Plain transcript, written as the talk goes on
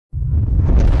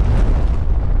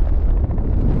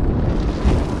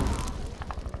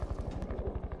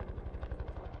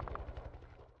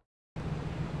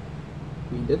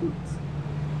didn't.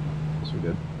 Yes, we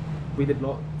did. We did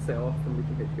not set off from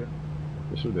Legion HQ.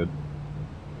 Yes, we did.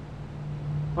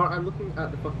 I'm looking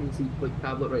at the fucking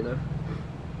tablet right now.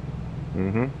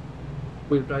 Mm-hmm.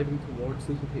 We're driving towards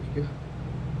Legion HQ.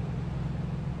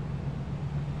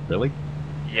 Really?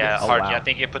 Yeah, Oh, Hardy, wow. I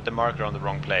think you put the marker on the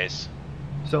wrong place.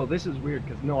 So this is weird,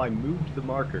 because no, I moved the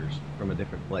markers from a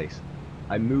different place.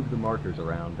 I moved the markers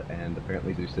around, and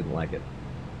apparently Zeus didn't like it.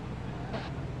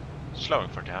 Slowing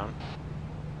for town.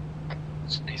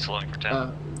 He's slowing for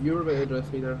town. You were about to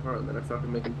address me there, Hart, and then I started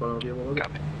making fun of you. What was it?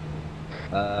 Copy.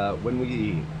 When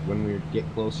we get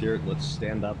close here, let's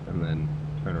stand up and then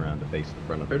turn around to face the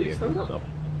front of the How do you vehicle. stand up?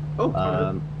 So, Oh, turn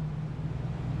out.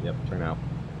 Yep, turn out.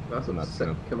 That's a not sick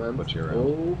gonna command. put you around.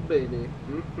 Oh, baby.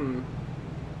 Mm-hmm.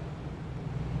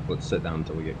 Let's sit down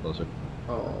until we get closer.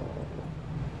 Oh.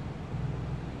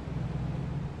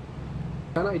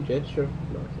 Can I gesture?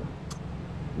 No, I can't.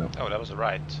 No. Oh, that was a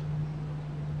right.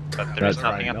 But there is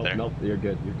nothing up nope, there. Nope, you're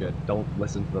good, you're good. Don't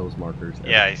listen to those markers.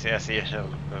 Yeah, I see it.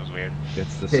 That was weird.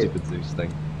 It's the Hey. stupid Zeus thing.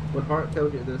 When Hart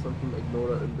tells you to do something,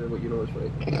 ignore it and do what you know is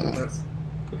right. That's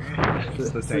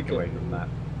It's the takeaway from that.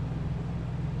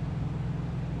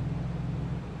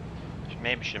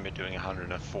 Maybe shouldn't be doing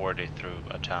 140 through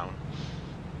a town.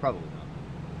 Probably not.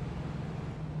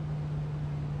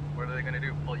 What are they gonna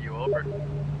do? Pull you over?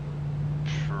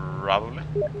 Probably.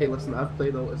 Hey, listen, I've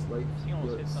played all this life. He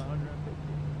almost hits 150.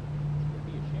 There'd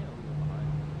be a channel we go behind.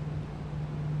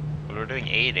 Well, we're doing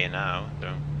 80 now,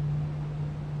 so.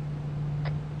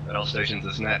 At all stations,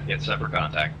 this net, get separate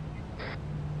contact.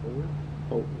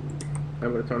 Oh,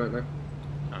 I'm gonna turn it now.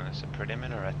 Oh, that's a pretty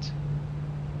minaret.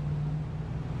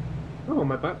 Oh,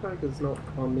 my backpack is not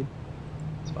on me.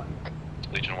 It's fine.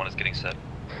 Legion 1 is getting set.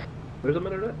 There's a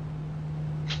minaret.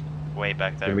 Way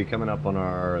back Gonna there. be coming up on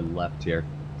our left here.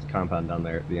 It's a compound down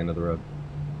there at the end of the road.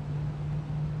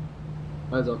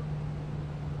 Eyes on.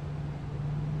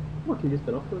 What can you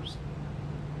spin upwards?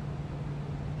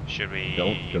 Should we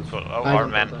Don't, 'cause- pull? Oh, I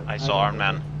armed don't man. know. I I saw don't armed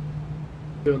know. man.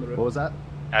 Two on the roof. What was that?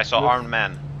 I saw Roof. armed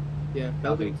man. Yeah,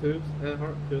 building two.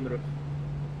 Hart, two on the roof.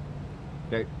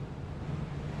 Okay.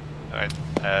 Alright,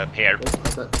 pair. Oh,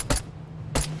 that's it.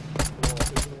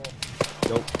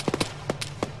 Go.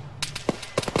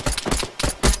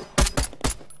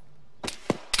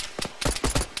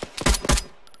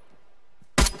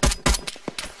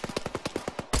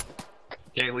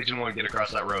 Okay, Legion 1, get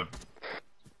across that road.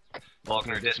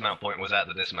 Faulkner dismount point was at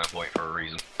the dismount point for a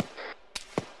reason.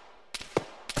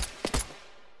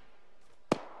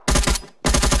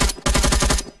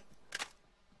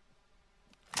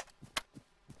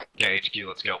 Okay, HQ,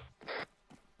 let's go.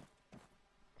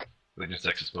 Legion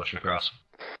 6 is pushing across.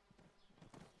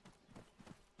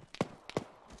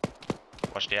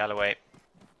 Watch the alleyway.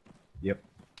 Yep.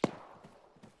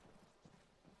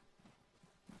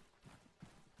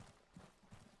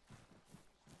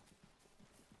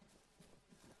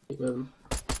 Keep moving.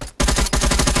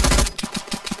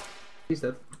 He's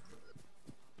dead.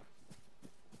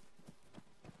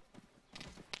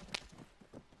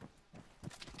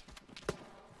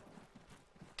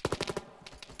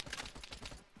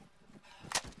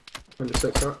 Under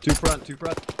 6, Hart. Two front, two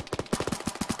front.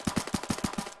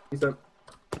 He's dead.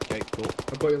 Okay, cool.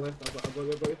 I've got your left. I've got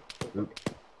you. Oh, Oop.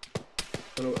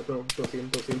 I don't see him.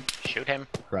 Don't see him. Shoot him.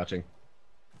 Crouching.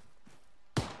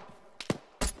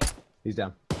 He's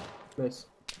down. Nice.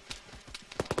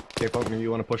 Okay, Faulkner, you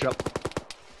want to push up?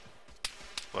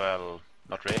 Well,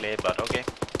 not really, but okay.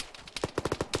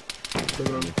 Move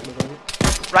around.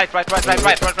 Right.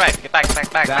 Get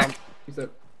back. Down. He's dead.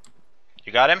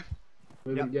 You got him?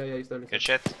 Moving. Yep. Yeah, he's down. He's Good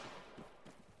down. shit.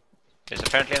 There's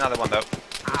apparently another one though.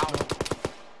 Ow.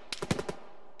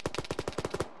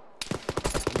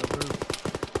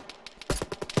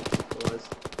 Otherwise,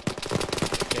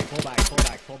 Okay,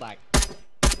 pull back.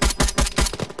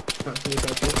 can't see his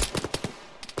head.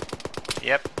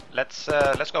 Yep. Let's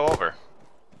go over.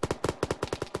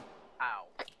 Ow.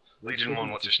 Legion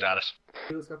 1, what's your status?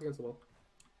 See this guy against the wall.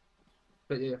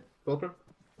 But yeah. Vulcan?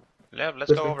 Yeah, let's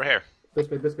This go way. over here. This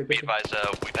way. Be We've advised,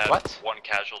 we've had What? one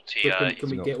casualty. Can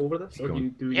we He's, get over this? Or do you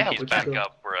do Yeah, you he's push back it?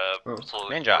 up. We're Oh.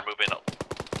 slowly Ninja. we're moving up.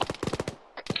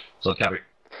 So, copy.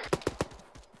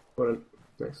 Alright,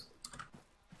 nice.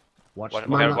 Watch. Watch,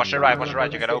 Man, okay, watch the man, right. man, Watch the man,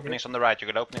 right. You got man, openings on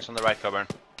the right. Coburn.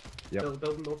 Yep.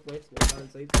 Building northwest, one hand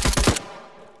side.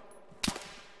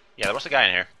 Yeah, there was a guy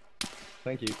in here.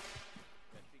 Thank you. You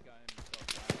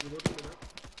loading the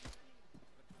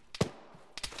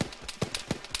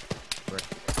Right.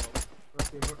 map? That's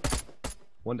the mark.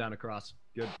 One down across.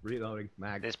 Good. Reloading.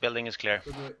 Mag. This building is clear.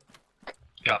 Good, right.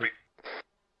 Copy.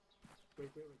 Wait.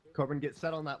 Coburn, get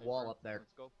set on that wall up there.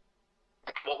 Let's go.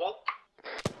 What wall?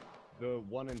 The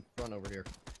one in front over here.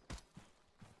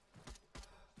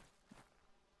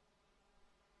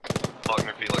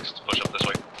 Faulkner, Felix, push up this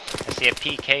way. I see a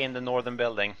PK in the northern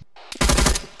building.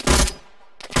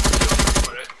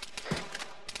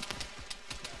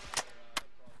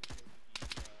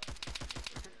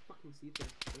 Fucking see it.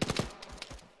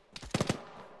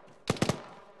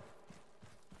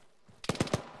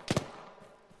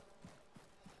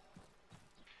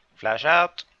 Flash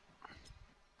out.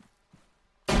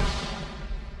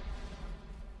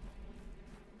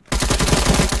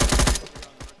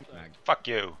 Mag. Fuck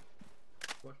you.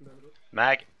 Watching down the road.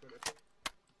 Mag.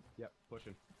 Yep,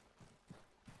 pushing.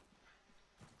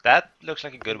 That looks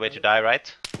like a good way to die,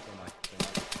 right? So am I.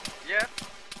 Yeah.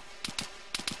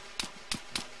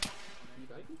 You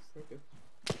died?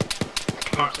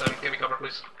 Okay. Mark 7, give me cover,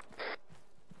 please.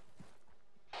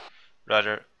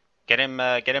 Roger. Get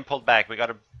him pulled back. We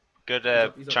got a good He's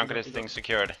up, chunk he's of up, this he's thing up.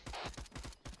 secured.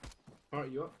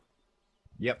 Alright, you up?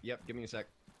 Yep, give me a sec.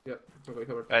 Yep, I've got you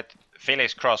covered. Right,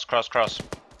 Felix, cross.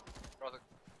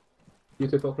 You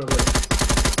two Falcon over there.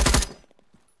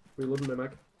 Reloading my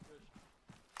mag.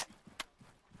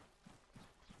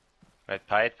 Right,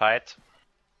 pie it.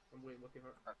 I'm waiting with you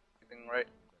hard. Anything right?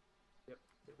 Yep,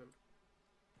 get him.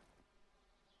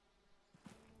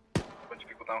 Bunch of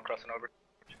people down crossing over.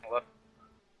 On the left.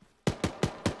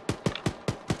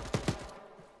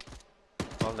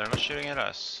 Well, they're not shooting at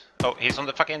us. Oh, he's on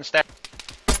the fucking step.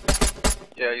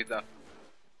 Yeah, he's down.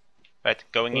 Right,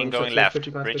 going in, Going going six, left.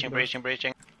 50 past, 50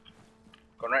 Breaching.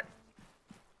 Going right.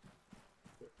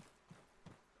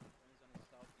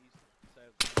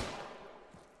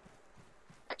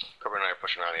 Cover and I are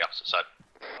pushing around the opposite side.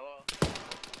 Hello.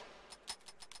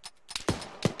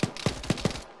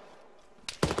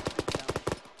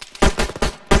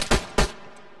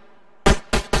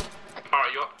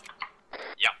 Alright, you up?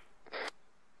 Yep.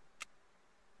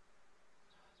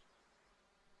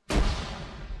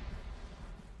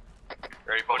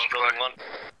 Ready, push building 1.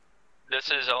 This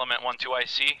is element 1-2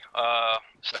 IC,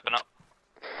 stepping up.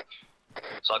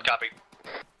 Solid copy.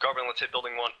 Cover and let's hit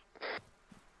building 1.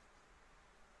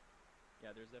 Yeah,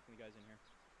 there's definitely guys in here.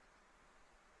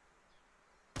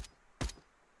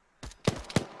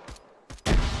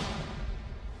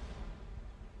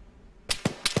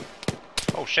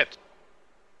 Oh shit.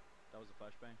 That was a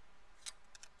flashbang.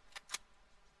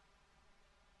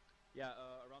 Yeah,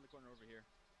 around the corner over here.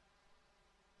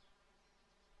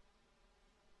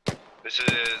 This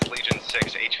is Legion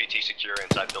 6, HVT secure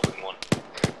inside building 1.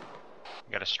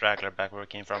 We got a straggler back where we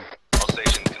came from. All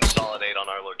stations consolidate on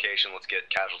our location. Let's get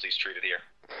casualties treated here.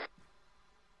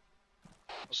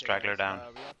 Straggler down.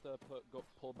 We have to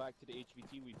pull back to the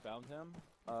HVT. We found him.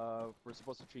 We're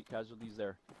supposed to treat casualties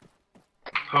there.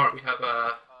 Alright, we have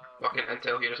fucking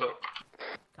intel here as well.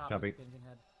 Copy. Engine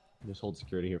head. Just hold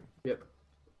security here. Yep.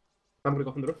 I'm gonna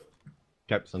go from the roof.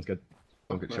 Okay, sounds good.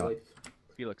 Don't get My shot. life.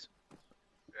 Felix.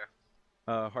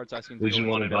 Yeah. Hart's asking. to Legion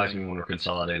go 1 to the advise building. me when we're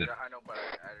consolidated. Yeah, I know, but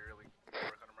I really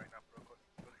work on him right now real quick.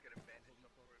 Let's get him bandaged.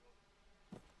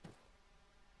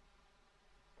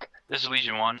 This is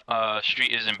Legion 1.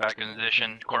 Street is in back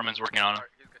position. Corman's working on him.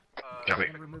 Alright, he's good. Copy.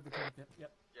 And remove the tourniquet.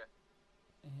 Yep. Yeah.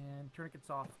 And tourniquet's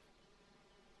off.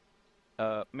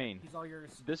 Main. He's all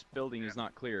yours. This building is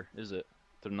not clear, is it?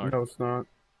 To the north. No, it's not.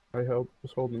 I help.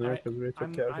 Was holding there Alright, because we took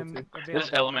I'm casualty. available. This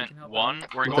is element I can help 1.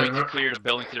 out. We're going to clear the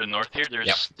building to the north here. There's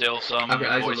Yep. still some I've got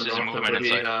eyes on the voices north. and I'm movement gonna be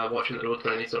inside. watching the road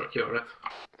for any sort of QRF.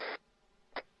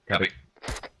 Copy.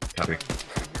 Copy. Alright,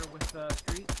 so here with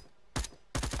street.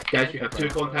 Guys, you have two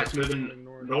contacts moving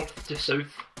north to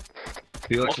south.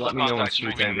 Felix, Multiple let me know when contacts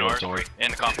street moving north ambulatory.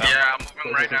 in the compound. Yeah, I'm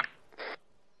moving right now.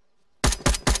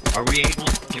 Are we able?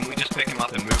 Can we just pick him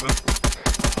up and move him?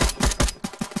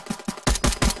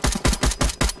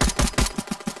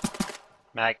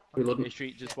 Mag. Reloading. Hey,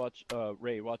 Street, just watch.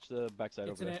 Ray, watch the backside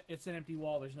over there. It's an empty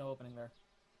wall. There's no opening there.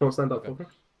 Don't stand up, over.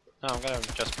 No, I'm gonna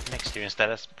just next to you instead.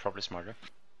 That's probably smarter.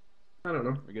 I don't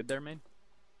know. We're good there, main.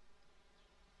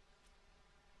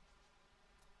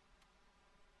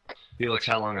 Felix,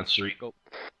 how long on street? Go.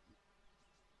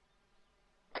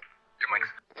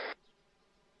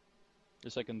 The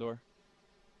second door.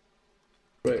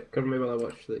 Right, cover me while I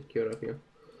watch the QRF here.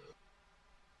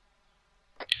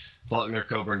 Faulkner,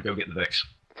 Coburn, go get the Vicks.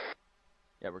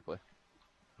 Yeah, we're clear.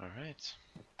 Alright.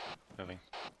 Moving.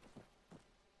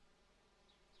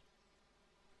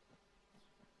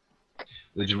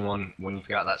 Legion 1, when you've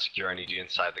got that secure, I need you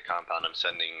inside the compound. I'm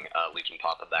sending Legion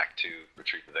Papa back to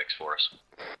retrieve the Vicks for us.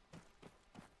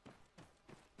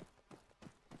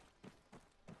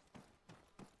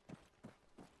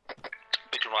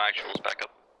 Legion 1 actuals back up.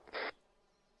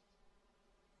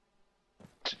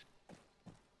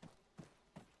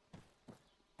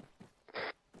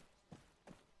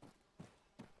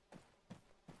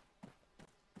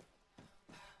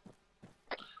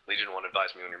 Legion 1,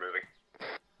 advise me when you're moving.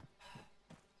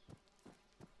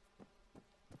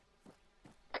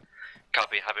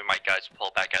 Copy. Having my guys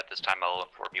pull back at this time. I'll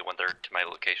inform you when they're to my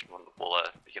location. When we'll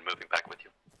begin moving back with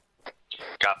you.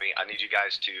 Copy. I need you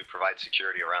guys to provide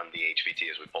security around the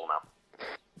HVT as we pull them out.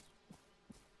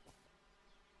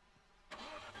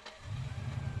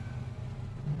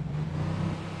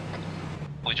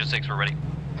 Legion 6, we're ready.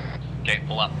 Okay,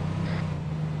 pull up.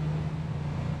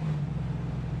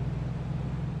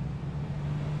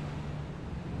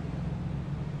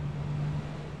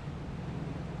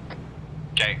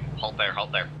 Okay, halt there,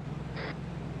 halt there.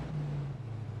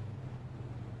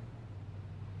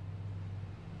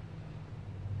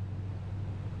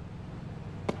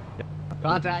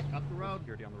 Contact up the road.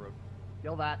 Security on the road.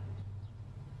 Kill that.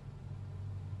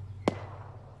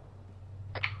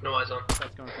 No eyes on.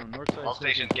 That's coming from north side. All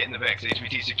stations, get in the VIX.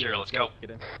 HVT secure, let's go. Get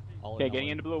in. All Okay, in, getting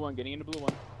all in. into blue one. Getting into blue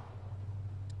one.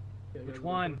 Yeah, Which guys,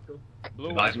 one? let's go. Blue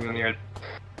Advise one. me when you're in.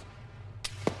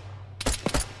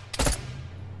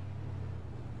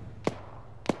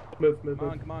 Move, Come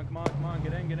on, come on, come on, come on.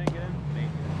 Get in, get in, get in.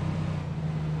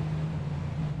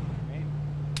 Main.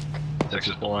 6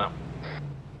 is pulling out.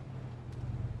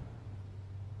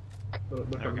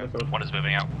 Okay. One is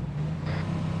moving out.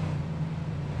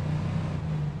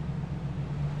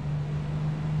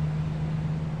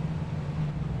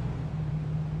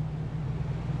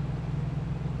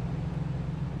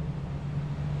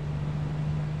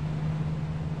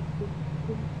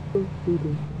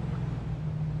 Main.